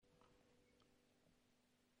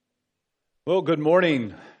Well, good morning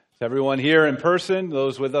to everyone here in person,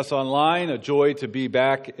 those with us online. A joy to be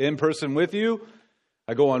back in person with you.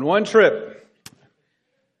 I go on one trip.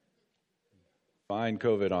 Find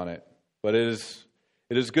COVID on it. But it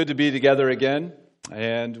is good to be together again.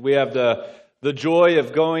 And we have the joy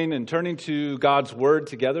of going and turning to God's Word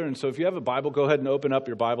together. And so if you have a Bible, go ahead and open up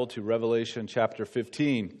your Bible to Revelation chapter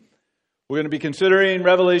 15. We're going to be considering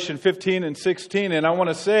Revelation 15 and 16. And I want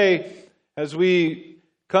to say, as we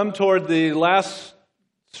come toward the last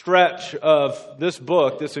stretch of this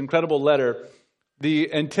book, this incredible letter, the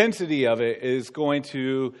intensity of it is going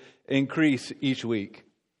to increase each week.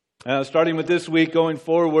 Starting with this week, going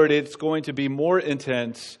forward, it's going to be more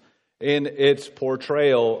intense in its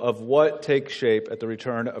portrayal of what takes shape at the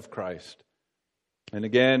return of Christ. And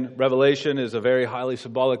again, Revelation is a very highly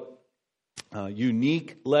symbolic,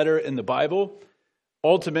 unique letter in the Bible.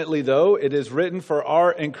 Ultimately, though, it is written for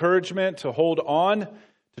our encouragement to hold on,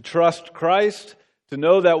 to trust Christ, to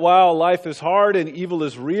know that while life is hard and evil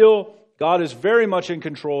is real, God is very much in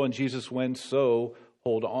control and Jesus wins, so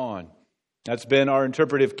hold on. That's been our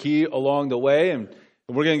interpretive key along the way, and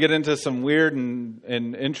we're going to get into some weird and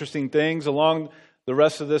interesting things along the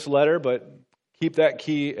rest of this letter, but keep that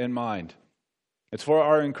key in mind. It's for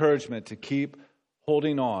our encouragement to keep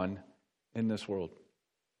holding on in this world.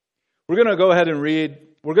 We're going to go ahead and read.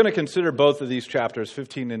 We're going to consider both of these chapters,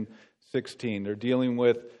 15 and 16. They're dealing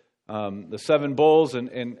with the seven bowls,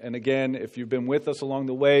 and again, if you've been with us along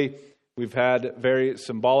the way, we've had very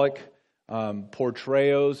symbolic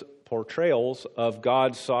portrayals of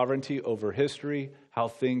God's sovereignty over history, how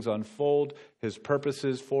things unfold, His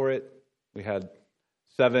purposes for it. We had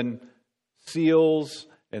 7 seals,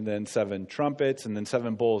 and then 7 trumpets, and then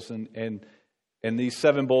 7 bowls, and these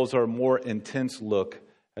 7 bowls are a more intense look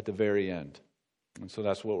at the very end. And so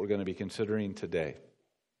that's what we're going to be considering today.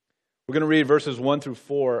 We're going to read verses 1 through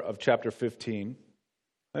 4 of chapter 15,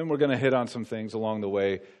 and we're going to hit on some things along the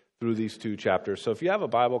way through these 2 chapters. So if you have a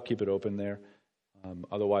Bible, keep it open there.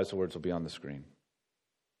 Otherwise, the words will be on the screen.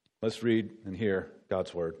 Let's read and hear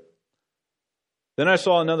God's word. Then I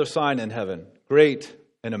saw another sign in heaven, great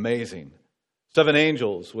and amazing, 7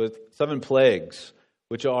 angels with 7 plagues,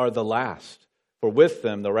 which are the last, for with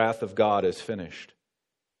them the wrath of God is finished.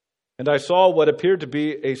 And I saw what appeared to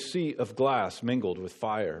be a sea of glass mingled with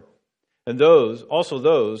fire. And those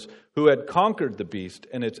who had conquered the beast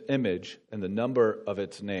and its image and the number of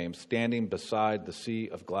its name, standing beside the sea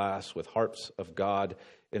of glass with harps of God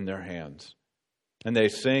in their hands. And they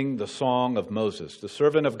sing the song of Moses, the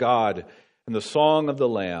servant of God, and the song of the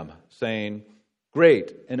Lamb, saying,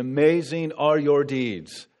 Great and amazing are your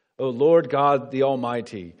deeds, O Lord God the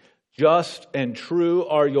Almighty. Just and true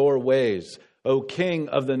are your ways, O King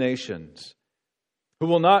of the nations. Who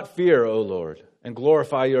will not fear, O Lord, and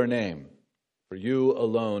glorify your name? For you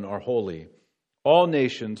alone are holy. All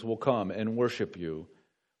nations will come and worship you,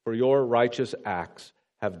 for your righteous acts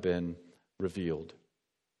have been revealed.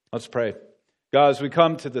 Let's pray. God, as we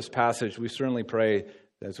come to this passage, we certainly pray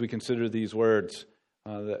as we consider these words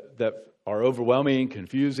that are overwhelming,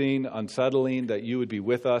 confusing, unsettling, that you would be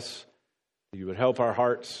with us, that you would help our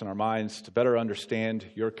hearts and our minds to better understand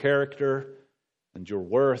your character and your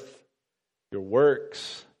worth, your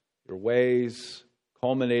works, your ways,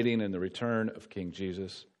 culminating in the return of King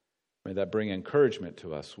Jesus. May that bring encouragement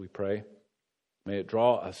to us, we pray. May it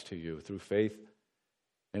draw us to you through faith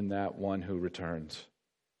in that one who returns.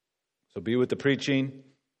 So be with the preaching,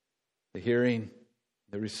 the hearing,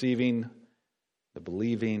 the receiving, the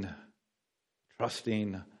believing,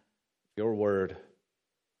 trusting your word,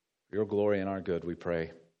 your glory and our good, we pray.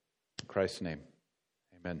 In Christ's name,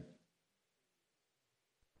 amen.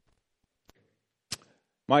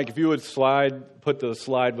 Mike, if you would put the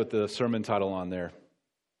slide with the sermon title on there.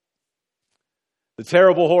 The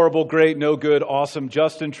terrible, horrible, great, no good, awesome,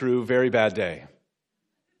 just and true, very bad day.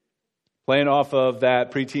 Playing off of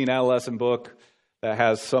that preteen adolescent book that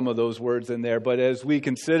has some of those words in there. But as we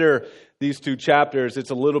consider these 2 chapters,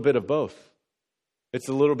 it's a little bit of both. It's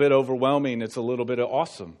a little bit overwhelming. It's a little bit of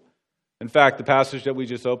awesome. In fact, the passage that we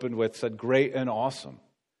just opened with said great and awesome.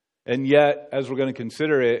 And yet, as we're going to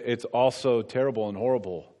consider it, it's also terrible and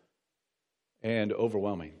horrible and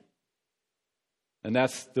overwhelming. And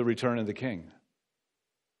that's the return of the King.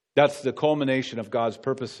 That's the culmination of God's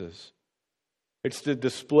purposes. It's the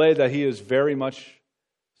display that He is very much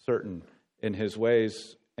certain in His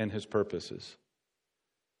ways and His purposes.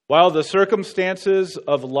 While the circumstances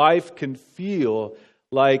of life can feel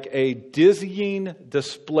like a dizzying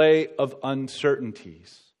display of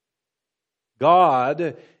uncertainties,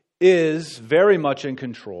 God is very much in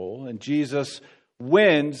control, and Jesus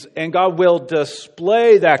wins, and God will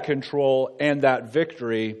display that control and that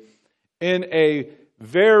victory in a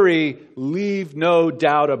very leave no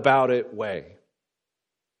doubt about it way.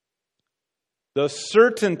 The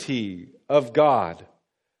certainty of God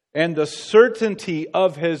and the certainty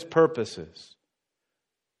of His purposes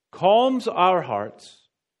calms our hearts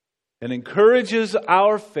and encourages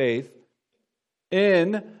our faith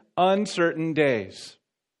in uncertain days.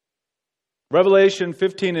 Revelation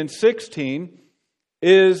 15 and 16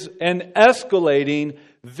 is an escalating,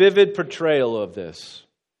 vivid portrayal of this.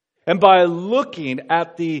 And by looking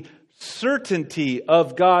at the certainty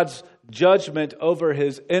of God's judgment over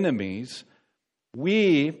His enemies,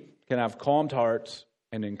 we can have calmed hearts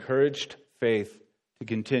and encouraged faith to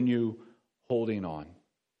continue holding on.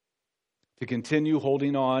 To continue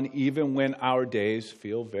holding on even when our days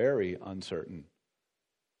feel very uncertain.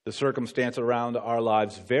 The circumstance around our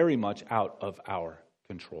lives very much out of our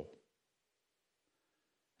control.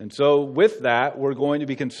 And so with that, we're going to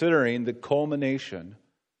be considering the culmination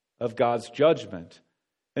of God's judgment.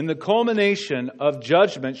 And the culmination of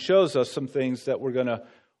judgment shows us some things that we're going to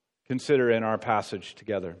consider in our passage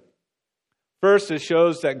together. First, it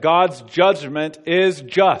shows that God's judgment is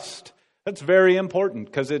just. That's very important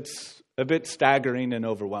because it's a bit staggering and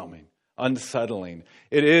overwhelming, unsettling.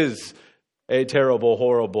 It is a terrible,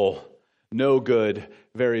 horrible, no good,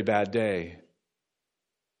 very bad day.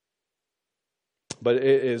 But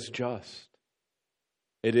it is just.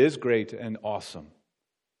 It is great and awesome.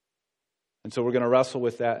 And so we're going to wrestle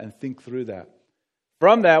with that and think through that.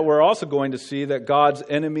 From that, we're also going to see that God's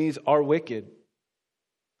enemies are wicked.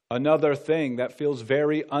 Another thing that feels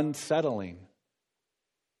very unsettling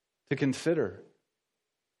to consider.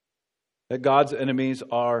 That God's enemies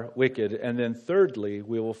are wicked. And then thirdly,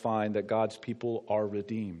 we will find that God's people are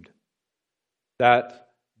redeemed. That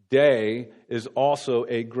day is also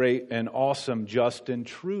a great and awesome, just and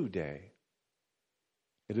true day.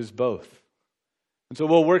 It is both. And so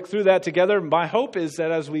we'll work through that together. My hope is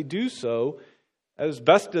that as we do so, as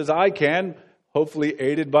best as I can, hopefully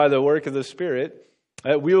aided by the work of the Spirit,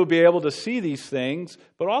 that we will be able to see these things,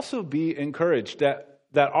 but also be encouraged that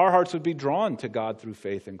our hearts would be drawn to God through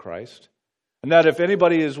faith in Christ. And that if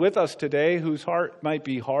anybody is with us today whose heart might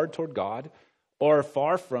be hard toward God, or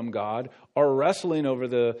far from God, or wrestling over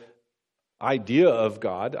the idea of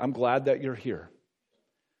God, I'm glad that you're here.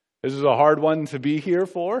 This is a hard one to be here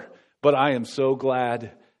for, but I am so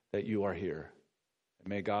glad that you are here. And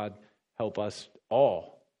may God help us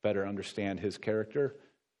all better understand His character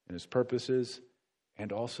and His purposes,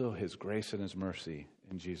 and also His grace and His mercy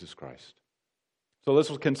in Jesus Christ. So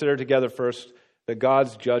let's consider together first that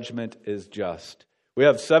God's judgment is just. We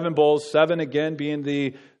have 7 bowls, 7 again being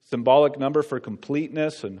the symbolic number for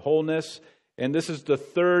completeness and wholeness. And this is the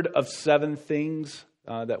third of 7 things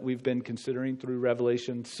that we've been considering through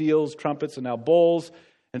Revelation. Seals, trumpets, and now bowls.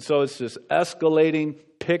 And so it's this escalating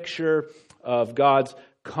picture of God's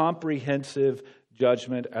comprehensive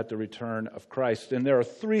judgment at the return of Christ. And there are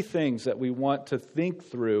 3 things that we want to think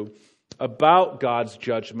through about God's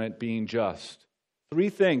judgment being just. 3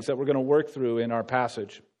 things that we're going to work through in our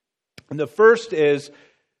passage. And the first is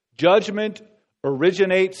judgment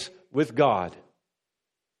originates with God.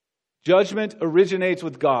 Judgment originates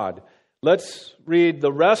with God. Let's read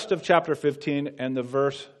the rest of chapter 15 and the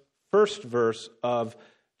first verse of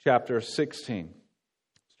chapter 16.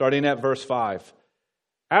 Starting at verse 5.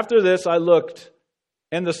 After this I looked,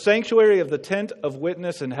 and the sanctuary of the tent of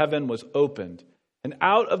witness in heaven was opened. And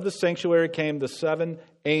out of the sanctuary came the 7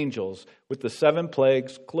 angels with the 7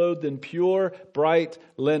 plagues, clothed in pure, bright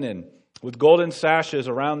linen, with golden sashes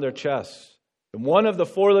around their chests. And one of the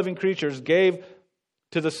 4 living creatures gave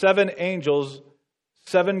to the 7 angels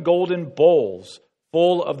 7 golden bowls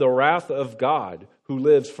full of the wrath of God, who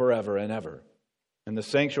lives forever and ever. And the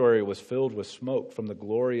sanctuary was filled with smoke from the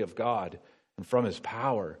glory of God and from His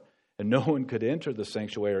power. And no one could enter the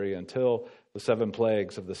sanctuary until the 7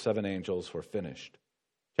 plagues of the 7 angels were finished.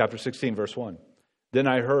 Chapter 16, verse 1. Then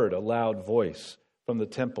I heard a loud voice from the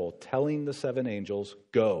temple telling the 7 angels,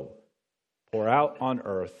 "Go, pour out on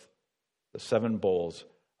earth the 7 bowls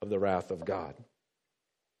of the wrath of God."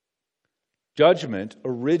 Judgment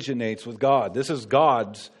originates with God. This is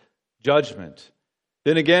God's judgment.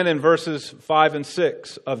 Then again in verses 5 and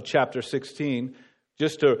 6 of chapter 16,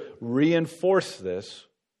 just to reinforce this,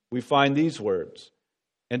 we find these words.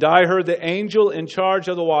 And I heard the angel in charge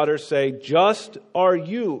of the waters say, "Just are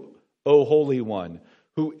you, O Holy One,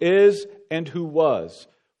 who is and who was,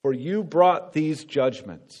 for you brought these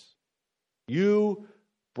judgments." You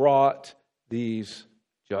brought these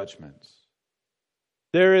judgments.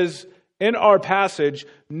 There is, in our passage,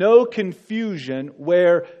 no confusion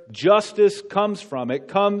where justice comes from. It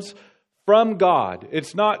comes from God.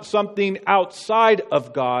 It's not something outside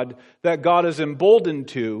of God that God is emboldened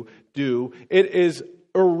to do. It is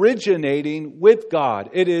originating with God.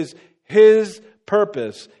 It is His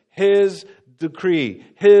purpose, His decree,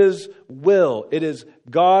 His will. It is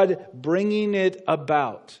God bringing it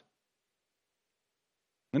about.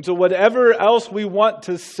 And so whatever else we want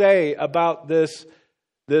to say about this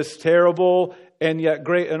terrible and yet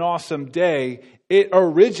great and awesome day, it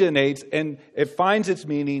originates and it finds its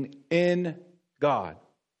meaning in God.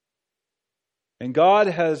 And God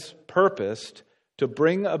has purposed to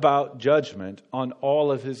bring about judgment on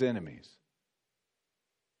all of His enemies.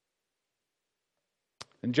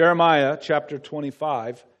 In Jeremiah chapter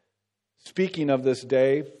 25, speaking of this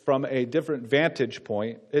day from a different vantage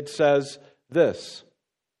point, it says this: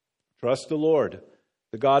 Trust the Lord,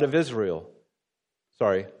 the God of Israel.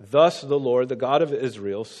 Thus the Lord, the God of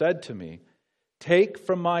Israel, said to me, Take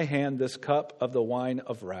from my hand this cup of the wine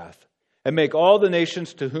of wrath, and make all the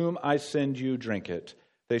nations to whom I send you drink it.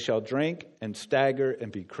 They shall drink and stagger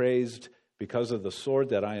and be crazed because of the sword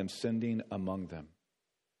that I am sending among them.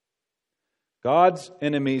 God's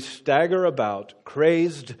enemies stagger about,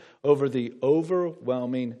 crazed over the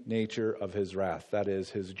overwhelming nature of His wrath. That is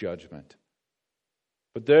His judgment.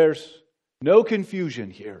 But there's no confusion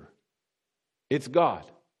here. It's God.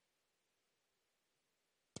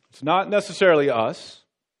 It's not necessarily us.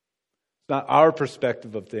 It's not our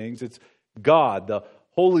perspective of things. It's God, the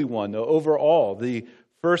Holy One, the overall, the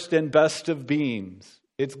first and best of beings.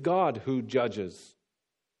 It's God who judges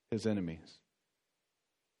His enemies.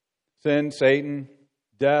 Sin, Satan,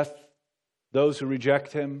 death, those who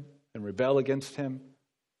reject Him and rebel against Him.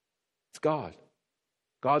 It's God.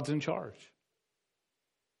 God's in charge.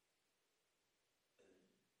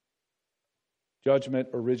 Judgment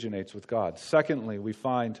originates with God. Secondly, we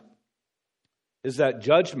find is that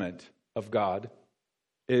judgment of God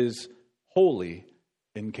is holy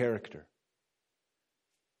in character.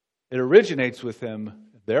 It originates with Him,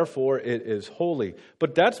 therefore it is holy.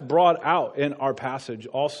 But that's brought out in our passage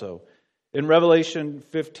also. In Revelation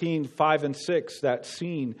 15, 5 and 6, that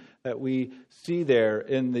scene that we see there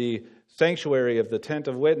in the sanctuary of the tent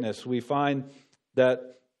of witness, we find that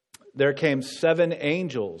there came 7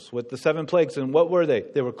 angels with the 7 plagues. And what were they?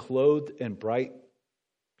 They were clothed in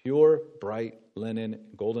pure, bright linen,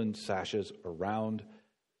 golden sashes around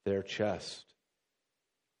their chest.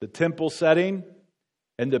 The temple setting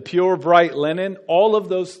and the pure, bright linen, all of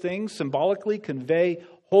those things symbolically convey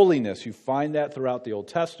holiness. You find that throughout the Old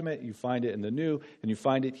Testament, you find it in the New, and you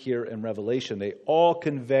find it here in Revelation. They all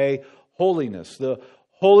convey holiness, the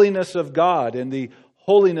holiness of God and the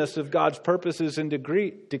holiness of God's purposes and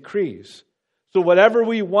decrees. So whatever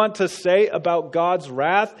we want to say about God's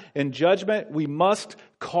wrath and judgment, we must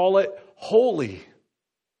call it holy.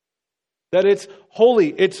 That it's holy,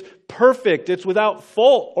 it's perfect, it's without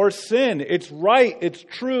fault or sin, it's right, it's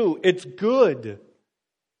true, it's good.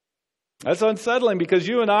 That's unsettling because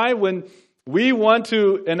you and I, when we want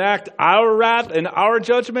to enact our wrath and our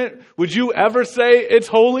judgment, would you ever say it's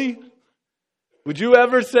holy? Would you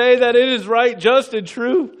ever say that it is right, just, and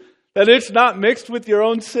true? That it's not mixed with your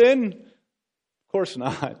own sin? Of course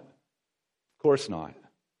not. Of course not.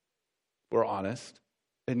 We're honest.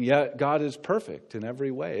 And yet God is perfect in every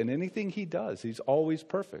way. In anything He does, He's always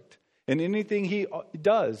perfect. In anything He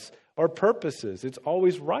does or purposes, it's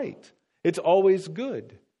always right. It's always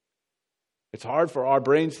good. It's hard for our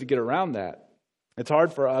brains to get around that. It's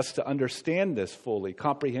hard for us to understand this fully,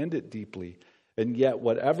 comprehend it deeply. And yet,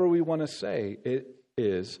 whatever we want to say, it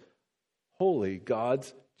is holy.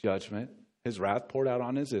 God's judgment, His wrath poured out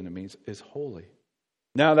on His enemies, is holy.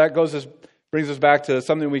 Now, that brings us back to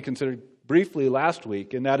something we considered briefly last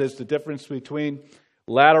week, and that is the difference between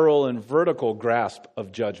lateral and vertical grasp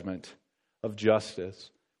of judgment, of justice.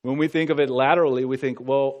 When we think of it laterally, we think,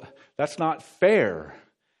 well, that's not fair.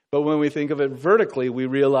 But when we think of it vertically, we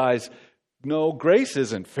realize, no, grace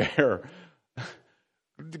isn't fair.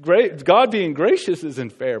 God being gracious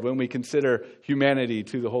isn't fair when we consider humanity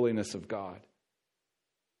to the holiness of God.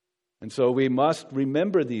 And so we must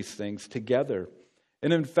remember these things together.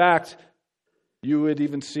 And in fact, you would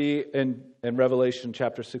even see in Revelation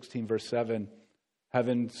chapter 16, verse 7,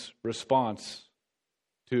 heaven's response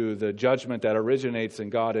to the judgment that originates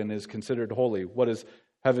in God and is considered holy. What does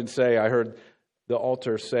heaven say? I heard the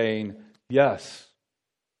altar saying, yes,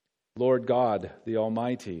 Lord God, the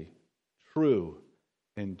Almighty, true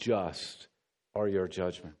and just are your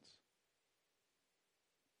judgments.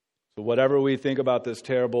 So whatever we think about this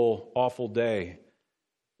terrible, awful day,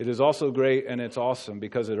 it is also great and it's awesome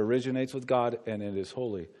because it originates with God and it is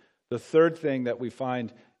holy. The third thing that we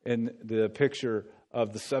find in the picture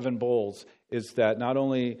of the seven bowls is that not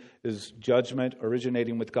only is judgment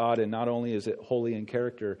originating with God, and not only is it holy in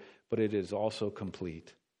character, but it is also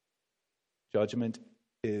complete. Judgment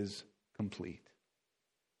is complete.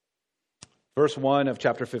 Verse 1 of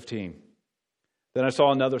chapter 15. Then I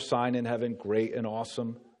saw another sign in heaven, great and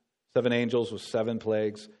awesome, 7 angels with 7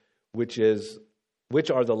 plagues, which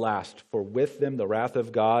are the last, for with them the wrath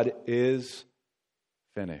of God is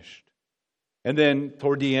finished. And then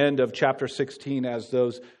toward the end of chapter 16, as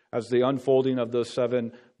the unfolding of those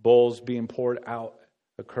 7 bowls being poured out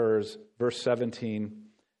occurs, verse 17,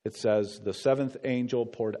 it says, the 7th angel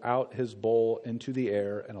poured out his bowl into the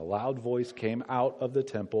air, and a loud voice came out of the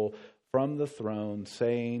temple from the throne,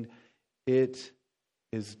 saying, "It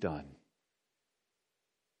is done."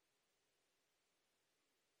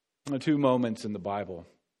 There are 2 moments in the Bible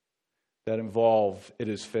that involve "it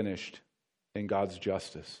is finished" in God's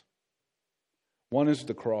justice. One is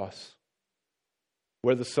the cross,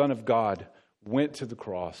 where the Son of God went to the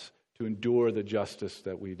cross to endure the justice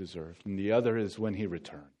that we deserved. And the other is when he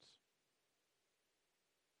returns.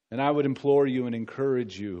 And I would implore you and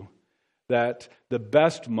encourage you that the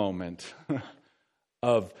best moment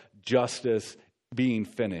of justice being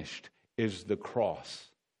finished is the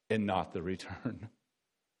cross and not the return.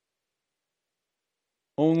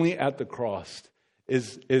 Only at the cross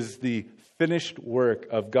is the finished work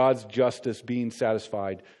of God's justice being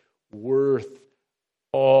satisfied worth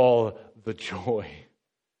all the joy,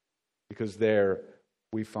 because there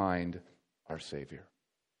we find our Savior,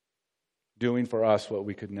 doing for us what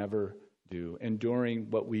we could never do, enduring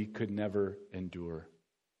what we could never endure,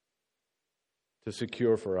 to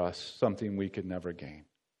secure for us something we could never gain,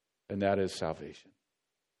 and that is salvation.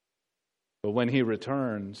 But when he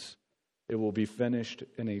returns, it will be finished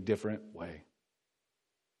in a different way.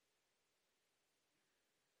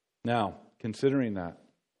 Now, considering that,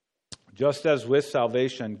 just as with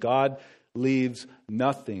salvation, God leaves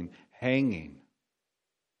nothing hanging.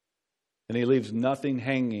 And he leaves nothing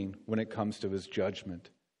hanging when it comes to his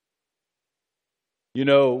judgment. You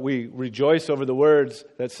know, we rejoice over the words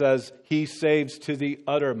that says, he saves to the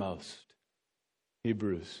uttermost,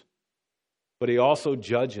 Hebrews. But he also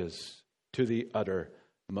judges to the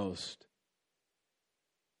uttermost.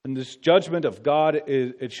 And this judgment of God,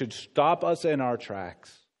 it should stop us in our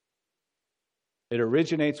tracks. It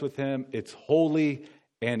originates with him, it's holy,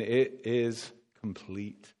 and it is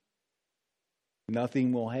complete.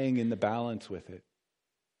 Nothing will hang in the balance with it.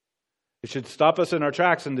 It should stop us in our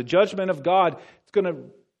tracks. And the judgment of God, it's going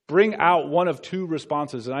to bring out one of 2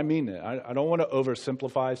 responses. And I mean it. I don't want to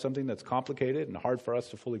oversimplify something that's complicated and hard for us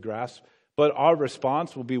to fully grasp. But our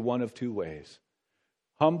response will be one of 2 ways.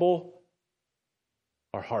 Humble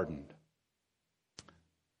or hardened.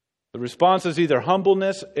 The response is either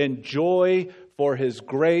humbleness and joy for his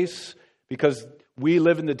grace, because we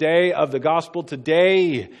live in the day of the gospel.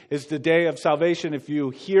 Today is the day of salvation. If you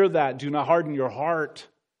hear that, do not harden your heart.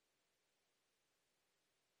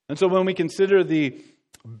 And so when we consider the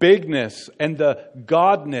bigness and the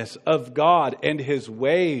godness of God and his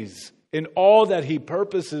ways in all that he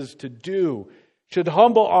purposes to do, should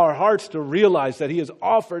humble our hearts to realize that he has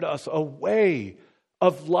offered us a way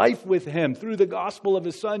of life with him through the gospel of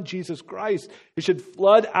his Son, Jesus Christ. It should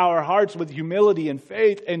flood our hearts with humility and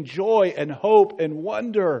faith and joy and hope and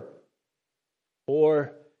wonder.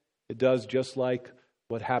 Or it does just like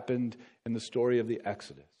what happened in the story of the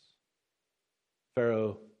Exodus.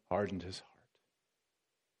 Pharaoh hardened his heart.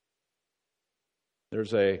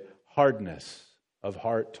 There's a hardness of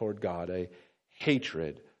heart toward God, a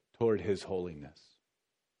hatred toward his holiness.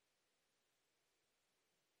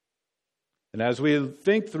 And as we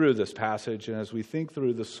think through this passage, and as we think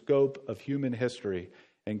through the scope of human history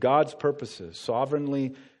and God's purposes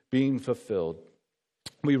sovereignly being fulfilled,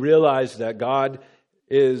 we realize that God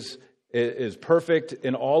is perfect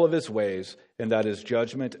in all of his ways, and that his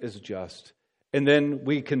judgment is just. And then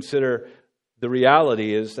we consider the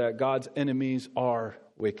reality is that God's enemies are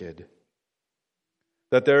wicked.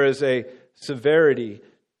 That there is a severity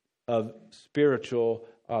of spiritual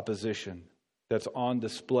opposition that's on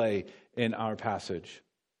display in our passage.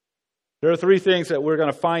 There are 3 things that we're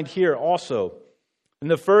going to find here also.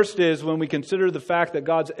 And the first is when we consider the fact that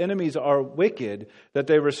God's enemies are wicked, that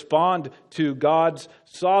they respond to God's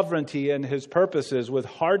sovereignty and his purposes with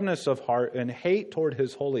hardness of heart and hate toward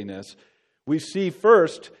his holiness. We see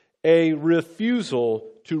first a refusal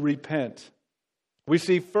to repent. We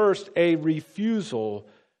see first a refusal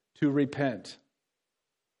to repent.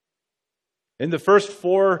 In the first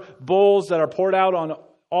 4 bowls that are poured out on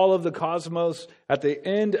all of the cosmos, at the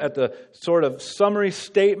end, at the sort of summary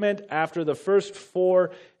statement after the first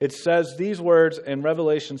 4, it says these words in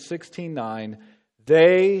Revelation 16:9,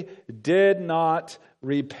 they did not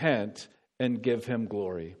repent and give him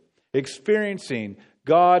glory. Experiencing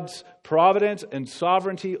God's providence and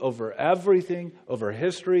sovereignty over everything, over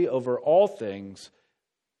history, over all things,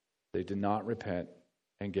 they did not repent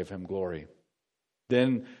and give him glory.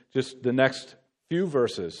 Then just the next few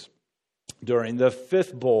verses, during the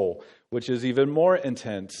fifth bowl, which is even more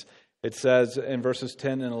intense, it says in verses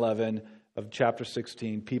 10 and 11 of chapter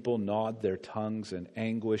 16, people gnawed their tongues in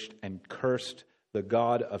anguish and cursed the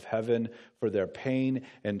God of heaven for their pain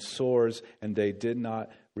and sores, and they did not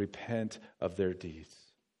repent of their deeds.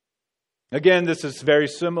 Again, this is very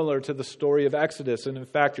similar to the story of Exodus, and in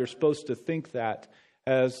fact, you're supposed to think that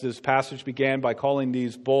as this passage began by calling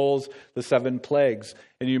these bowls the seven plagues,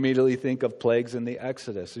 and you immediately think of plagues in the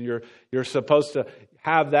Exodus, and you're supposed to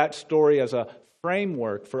have that story as a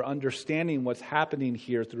framework for understanding what's happening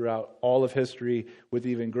here throughout all of history with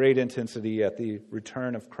even great intensity at the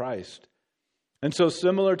return of Christ. And so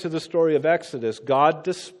similar to the story of Exodus, God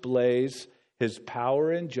displays his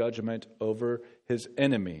power and judgment over his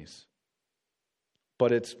enemies.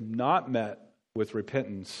 But it's not met with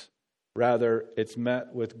repentance. Rather, it's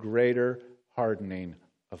met with greater hardening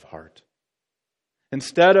of heart.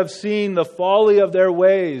 Instead of seeing the folly of their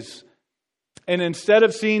ways, and instead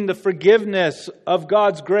of seeing the forgiveness of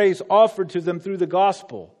God's grace offered to them through the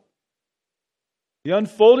gospel, the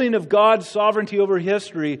unfolding of God's sovereignty over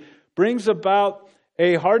history brings about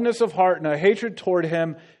a hardness of heart and a hatred toward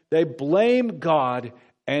him. They blame God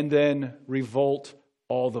and then revolt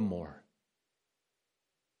all the more.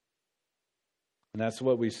 And that's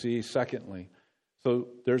what we see secondly. So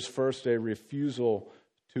there's first a refusal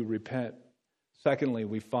to repent. Secondly,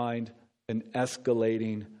 we find an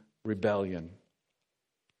escalating rebellion.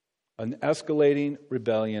 An escalating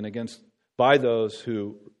rebellion by those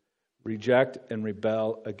who reject and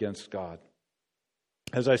rebel against God.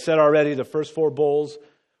 As I said already, the first four bowls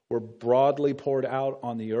were broadly poured out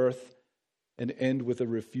on the earth and end with a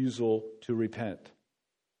refusal to repent.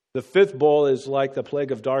 The fifth bowl is like the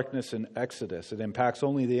plague of darkness in Exodus. It impacts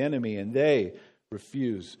only the enemy, and they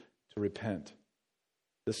refuse to repent.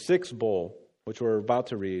 The sixth bowl, which we're about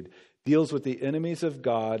to read, deals with the enemies of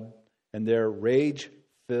God and their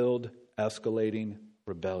rage-filled, escalating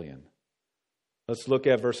rebellion. Let's look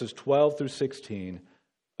at verses 12 through 16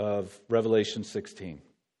 of Revelation 16.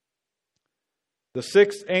 The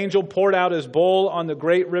sixth angel poured out his bowl on the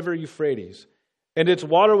great river Euphrates, and its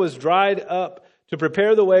water was dried up to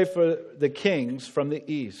prepare the way for the kings from the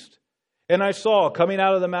east. And I saw, coming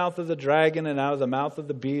out of the mouth of the dragon and out of the mouth of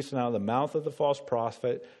the beast and out of the mouth of the false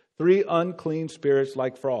prophet, 3 unclean spirits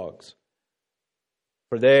like frogs.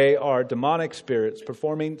 For they are demonic spirits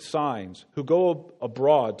performing signs, who go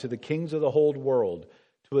abroad to the kings of the whole world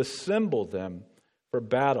to assemble them for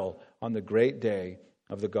battle on the great day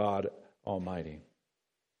of the God Almighty.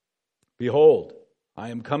 Behold, I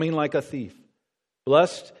am coming like a thief.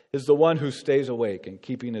 Blessed is the one who stays awake and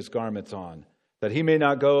keeping his garments on, that he may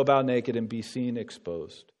not go about naked and be seen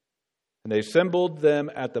exposed. And they assembled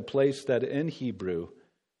them at the place that in Hebrew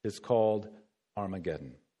is called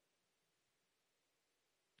Armageddon.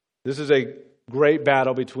 This is a great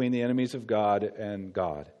battle between the enemies of God and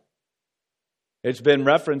God. It's been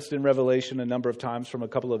referenced in Revelation a number of times from a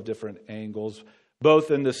couple of different angles,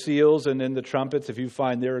 both in the seals and in the trumpets. If you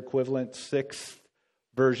find their equivalent sixth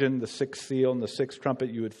version, the sixth seal and the sixth trumpet,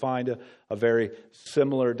 you would find a very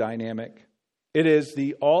similar dynamic. It is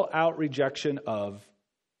the all-out rejection of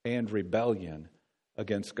and rebellion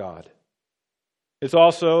against God. It's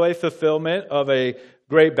also a fulfillment of a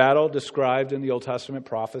great battle described in the Old Testament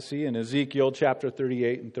prophecy. In Ezekiel chapter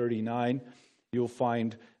 38 and 39, you'll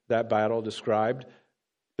find that battle described.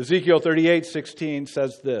 Ezekiel 38:16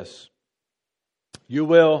 says this: "You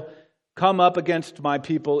will come up against my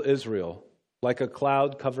people Israel, like a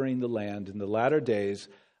cloud covering the land. In the latter days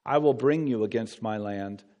I will bring you against my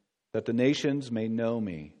land, that the nations may know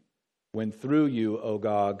me, when through you, O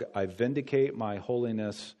Gog, I vindicate my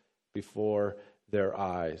holiness before their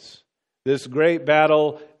eyes." This great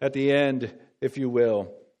battle at the end, if you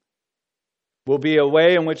will be a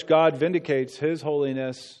way in which God vindicates his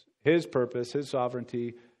holiness, his purpose, his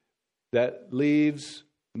sovereignty, that leaves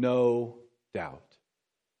no doubt.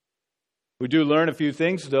 We do learn a few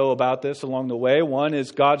things, though, about this along the way. One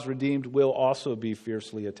is God's redeemed will also be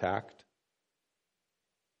fiercely attacked.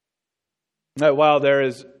 That while there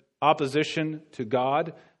is opposition to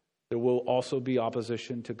God, there will also be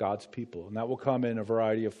opposition to God's people. And that will come in a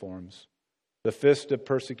variety of forms. The fist of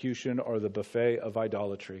persecution or the buffet of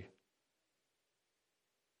idolatry.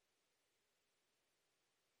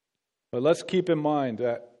 But let's keep in mind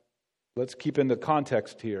let's keep in the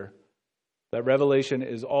context here, that Revelation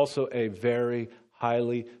is also a very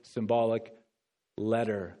highly symbolic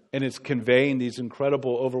letter. And it's conveying these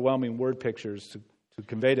incredible, overwhelming word pictures to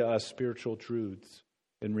convey to us spiritual truths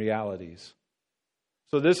and realities.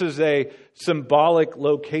 So this is a symbolic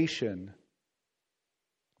location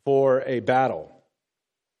for a battle.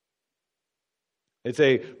 It's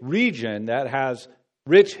a region that has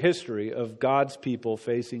rich history of God's people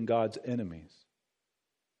facing God's enemies.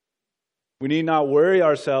 We need not worry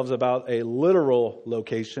ourselves about a literal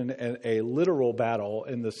location and a literal battle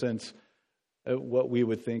in the sense of what we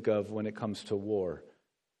would think of when it comes to war.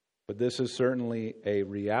 But this is certainly a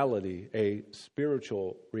reality, a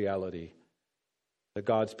spiritual reality that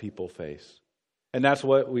God's people face. And that's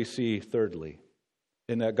what we see thirdly.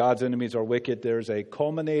 In that God's enemies are wicked, there's a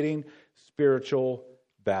culminating spiritual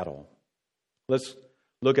battle. Let's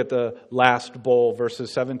look at the last bowl,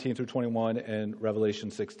 verses 17 through 21 in Revelation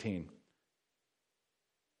 16.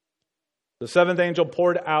 The seventh angel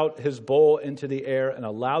poured out his bowl into the air, and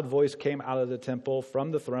a loud voice came out of the temple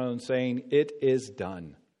from the throne saying, "It is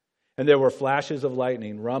done." And there were flashes of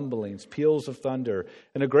lightning, rumblings, peals of thunder,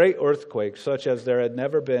 and a great earthquake, such as there had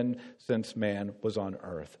never been since man was on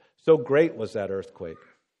earth. So great was that earthquake.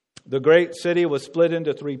 The great city was split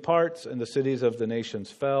into 3 parts, and the cities of the nations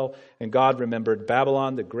fell. And God remembered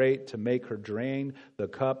Babylon the Great to make her drain the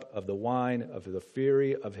cup of the wine of the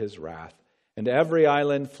fury of his wrath. And every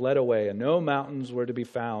island fled away, and no mountains were to be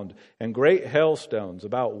found. And great hailstones,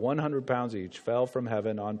 about 100 pounds each, fell from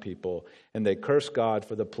heaven on people. And they cursed God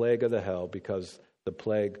for the plague of the hail, because the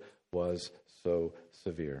plague was so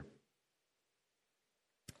severe.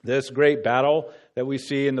 This great battle that we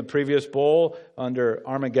see in the previous bowl under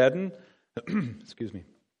Armageddon,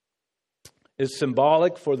 is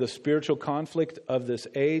symbolic for the spiritual conflict of this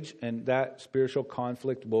age, and that spiritual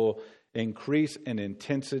conflict will increase in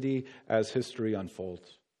intensity as history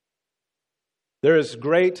unfolds. There is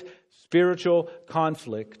great spiritual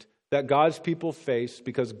conflict that God's people face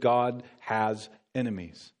because God has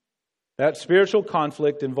enemies. That spiritual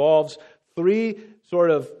conflict involves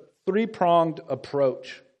three-pronged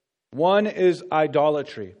approach. One is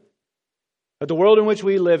idolatry. But the world in which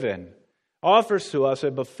we live in offers to us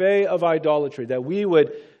a buffet of idolatry, that we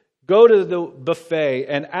would go to the buffet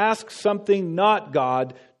and ask something not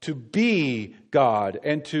God to be God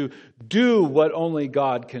and to do what only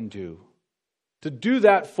God can do. To do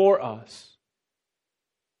that for us.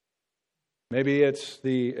 Maybe it's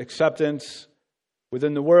the acceptance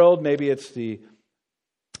within the world. Maybe it's the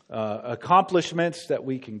accomplishments that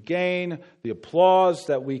we can gain, the applause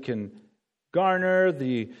that we can garner,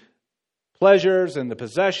 the pleasures and the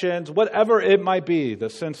possessions, whatever it might be, the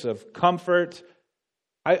sense of comfort.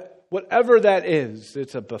 Whatever that is,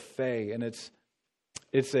 it's a buffet, and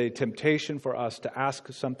it's a temptation for us to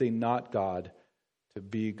ask something not God to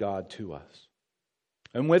be God to us.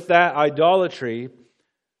 And with that idolatry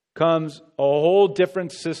comes a whole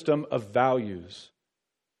different system of values.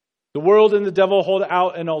 The world and the devil hold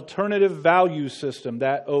out an alternative value system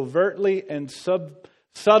that overtly and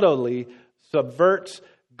subtly subverts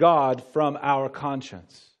God from our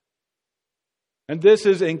conscience. And this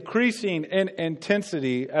is increasing in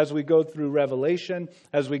intensity as we go through Revelation,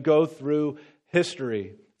 as we go through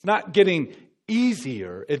history. It's not getting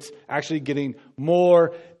easier, it's actually getting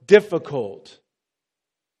more difficult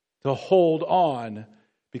to hold on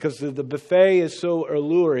because the buffet is so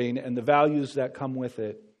alluring and the values that come with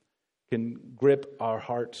it can grip our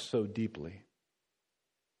hearts so deeply.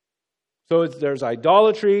 So there's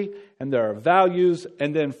idolatry and there are values,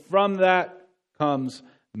 and then from that comes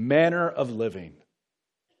manner of living.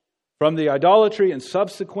 From the idolatry and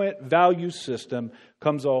subsequent value system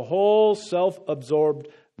comes a whole self-absorbed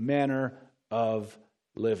manner of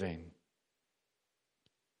living.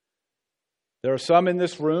 There are some in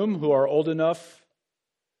this room who are old enough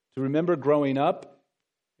to remember growing up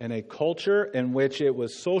in a culture in which it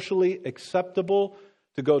was socially acceptable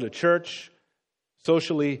to go to church,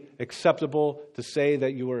 socially acceptable to say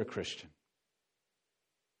that you were a Christian.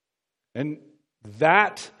 And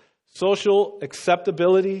that social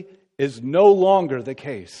acceptability is no longer the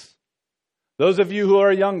case. Those of you who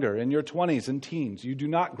are younger, in your 20s and teens, you do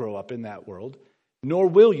not grow up in that world, nor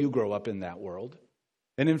will you grow up in that world.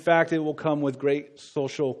 And in fact, it will come with great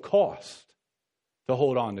social cost to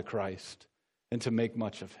hold on to Christ and to make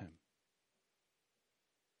much of Him.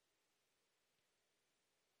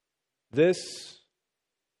 This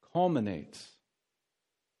culminates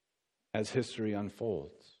as history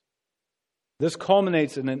unfolds. This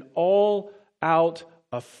culminates in an all-out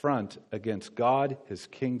affront against God, His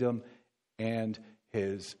kingdom, and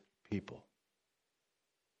His people.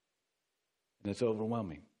 And it's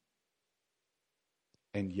overwhelming.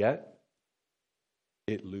 And yet,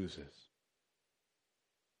 it loses.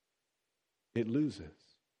 it loses.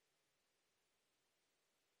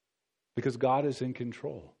 Because God is in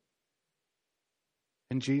control.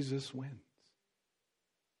 And Jesus wins.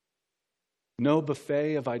 No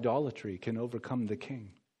buffet of idolatry can overcome the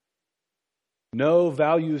King. No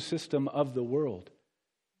value system of the world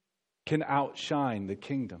can outshine the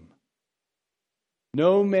kingdom.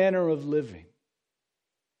 No manner of living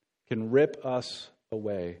can rip us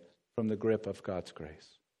away from the grip of God's grace.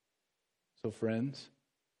 So friends,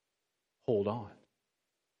 hold on.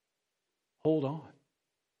 Hold on.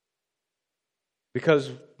 Because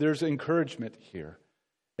there's encouragement here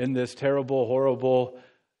in this terrible, horrible,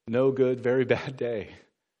 no good, very bad day.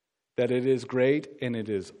 That it is great and it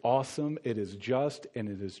is awesome, it is just and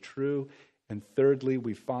it is true. And thirdly,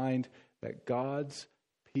 we find that God's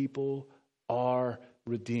people are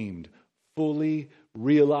redeemed, fully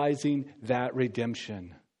realizing that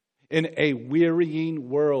redemption. In a wearying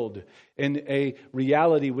world, in a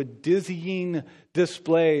reality with dizzying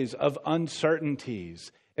displays of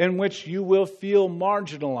uncertainties, in which you will feel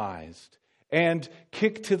marginalized and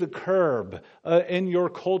kicked to the curb in your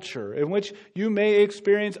culture, in which you may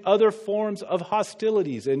experience other forms of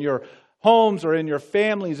hostilities in your homes or in your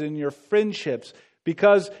families, in your friendships,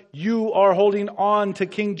 because you are holding on to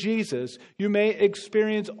King Jesus. You may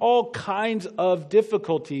experience all kinds of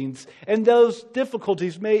difficulties, and those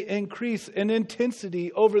difficulties may increase in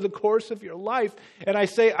intensity over the course of your life. And I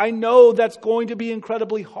say, I know that's going to be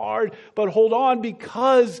incredibly hard, but hold on,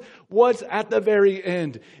 because what's at the very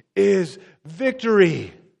end is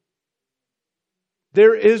victory.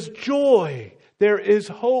 There is joy, there is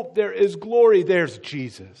hope, there is glory, there's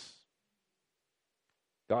Jesus.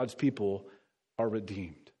 God's people are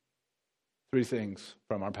redeemed. 3 things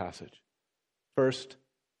from our passage. First,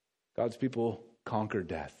 God's people conquer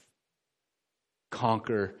death.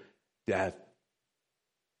 Conquer death.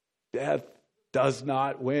 Death does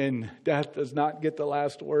not win. Death does not get the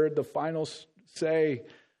last word, the final say.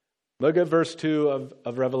 Look at verse 2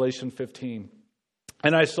 of Revelation 15.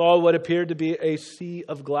 And I saw what appeared to be a sea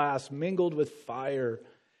of glass mingled with fire.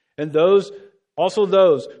 And those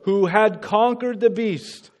who had conquered the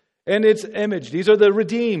beast and its image, these are the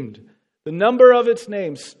redeemed, the number of its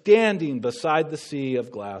name, standing beside the sea of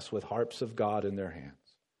glass with harps of God in their hands.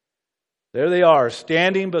 There they are,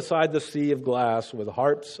 standing beside the sea of glass with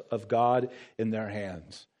harps of God in their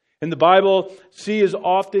hands. In the Bible, sea is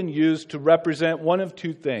often used to represent one of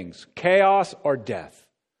 2 things, chaos or death.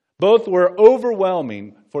 Both were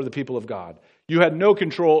overwhelming for the people of God. You had no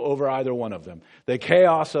control over either one of them. The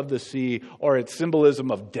chaos of the sea or its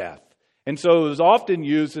symbolism of death. And so it was often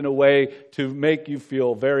used in a way to make you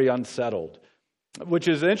feel very unsettled, which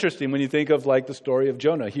is interesting when you think of like the story of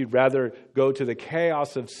Jonah. He'd rather go to the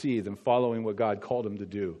chaos of sea than following what God called him to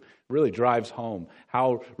do. It really drives home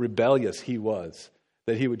how rebellious he was,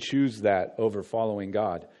 that he would choose that over following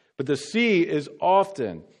God. But the sea is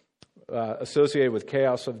often associated with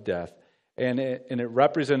chaos of death, and it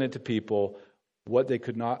represented to people what they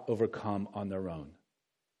could not overcome on their own.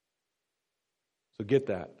 So get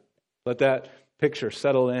that. Let that picture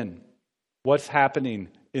settle in. What's happening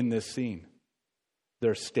in this scene?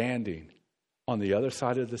 They're standing on the other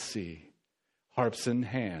side of the sea, harps in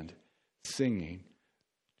hand, singing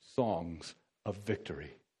songs of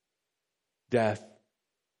victory. Death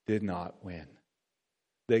did not win.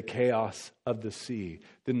 The chaos of the sea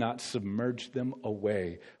did not submerge them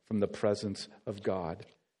away from the presence of God.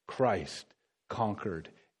 Christ conquered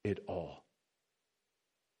it all.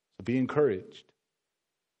 So be encouraged.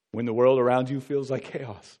 When the world around you feels like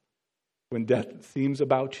chaos, when death seems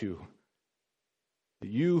about you,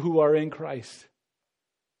 you who are in Christ,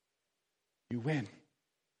 you win.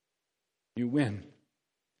 You win.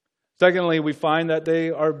 Secondly, we find that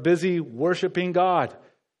they are busy worshiping God.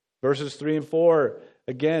 Verses 3 and 4,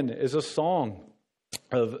 again, is a song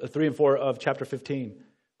of 3 and 4 of chapter 15.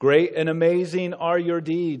 Great and amazing are your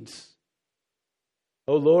deeds,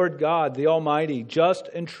 O Lord God, the Almighty. Just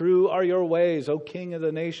and true are your ways, O King of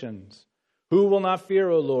the nations. Who will not fear,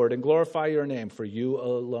 O Lord, and glorify your name? For you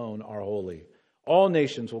alone are holy. All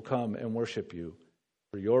nations will come and worship you,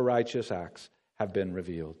 for your righteous acts have been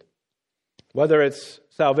revealed. Whether it's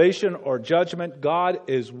salvation or judgment, God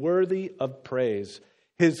is worthy of praise.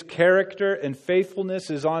 His character and faithfulness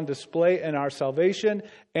is on display in our salvation,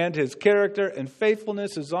 and His character and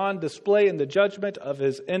faithfulness is on display in the judgment of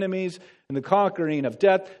His enemies, in the conquering of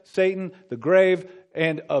death, Satan, the grave,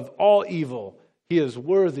 and of all evil. He is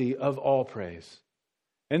worthy of all praise.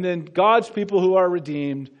 And then God's people who are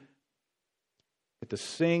redeemed get to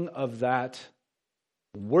sing of that,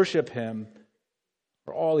 worship Him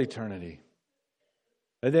for all eternity.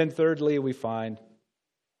 And then thirdly, we find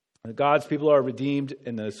God's people are redeemed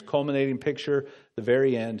in this culminating picture, the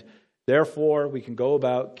very end. Therefore, we can go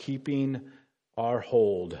about keeping our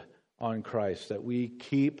hold on Christ, that we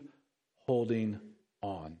keep holding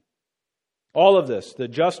on. All of this, the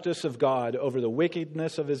justice of God over the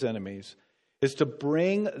wickedness of his enemies, is to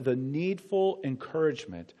bring the needful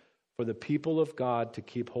encouragement for the people of God to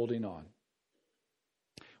keep holding on.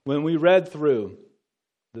 When we read through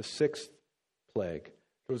the sixth plague,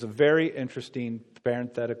 there was a very interesting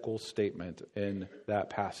parenthetical statement in that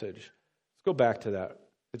passage. Let's go back to that.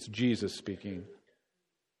 It's Jesus speaking.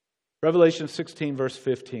 Revelation 16, verse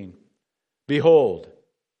 15. Behold,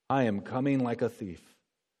 I am coming like a thief.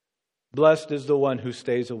 Blessed is the one who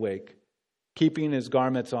stays awake, keeping his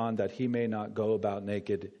garments on, that he may not go about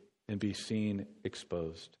naked and be seen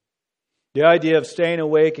exposed. The idea of staying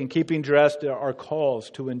awake and keeping dressed are calls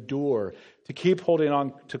to endure, to keep holding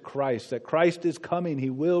on to Christ, that Christ is coming, he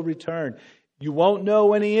will return. You won't know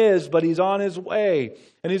when he is, but he's on his way,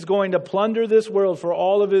 and he's going to plunder this world for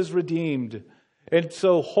all of his redeemed. And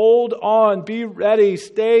so hold on, be ready,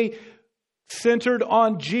 stay centered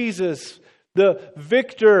on Jesus, the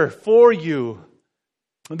victor for you,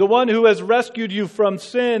 the one who has rescued you from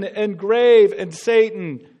sin and grave and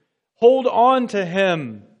Satan. Hold on to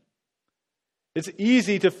him. It's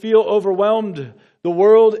easy to feel overwhelmed. The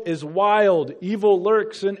world is wild. Evil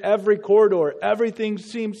lurks in every corridor. Everything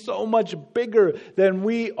seems so much bigger than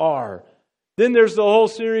we are. Then there's the whole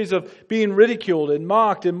series of being ridiculed and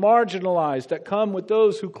mocked and marginalized that come with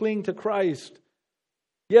those who cling to Christ.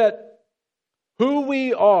 Yet, who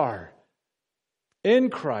we are in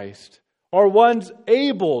Christ are ones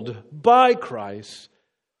abled by Christ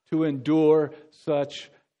to endure such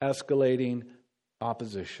escalating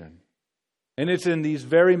opposition. And it's in these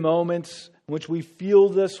very moments in which we feel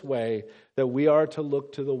this way that we are to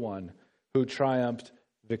look to the one who triumphed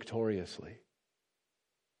victoriously.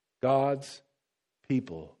 God's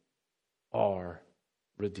people are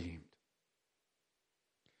redeemed.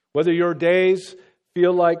 Whether your days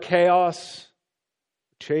feel like chaos,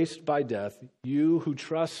 chased by death, you who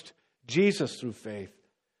trust Jesus through faith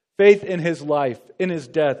in his life, in his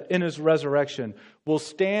death, in his resurrection, will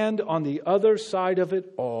stand on the other side of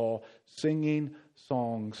it all, singing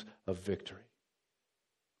songs of victory.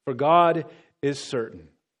 For God is certain,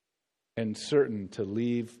 and certain to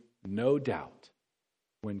leave no doubt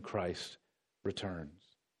when Christ returns.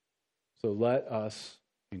 So let us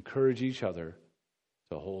encourage each other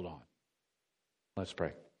to hold on. Let's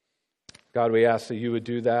pray. God, we ask that you would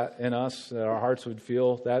do that in us, that our hearts would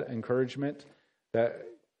feel that encouragement, that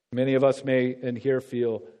many of us may in here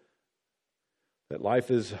feel that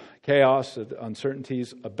life is chaos, that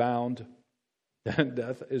uncertainties abound, that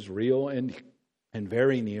death is real and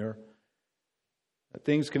very near, that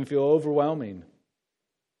things can feel overwhelming.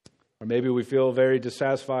 Or maybe we feel very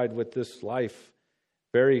dissatisfied with this life,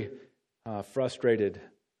 very frustrated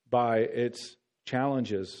by its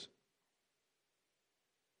challenges.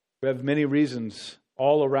 We have many reasons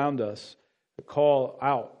all around us that call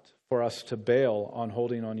out for us to bail on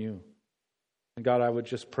holding on you. And God, I would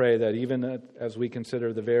just pray that even as we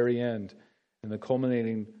consider the very end and the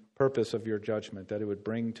culminating purpose of your judgment, that it would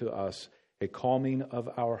bring to us a calming of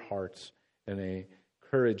our hearts and a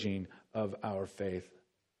encouraging of our faith,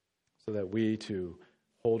 so that we too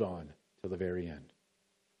hold on to the very end.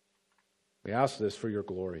 We ask this for your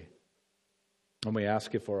glory, and we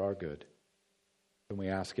ask it for our good, and we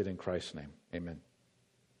ask it in Christ's name. Amen.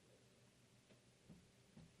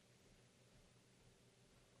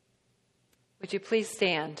 Would you please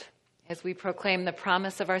stand as we proclaim the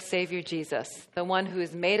promise of our Savior Jesus, the one who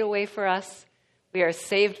has made a way for us. We are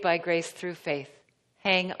saved by grace through faith.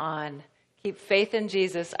 Hang on. Keep faith in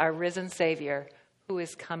Jesus, our risen Savior, who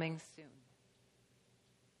is coming soon.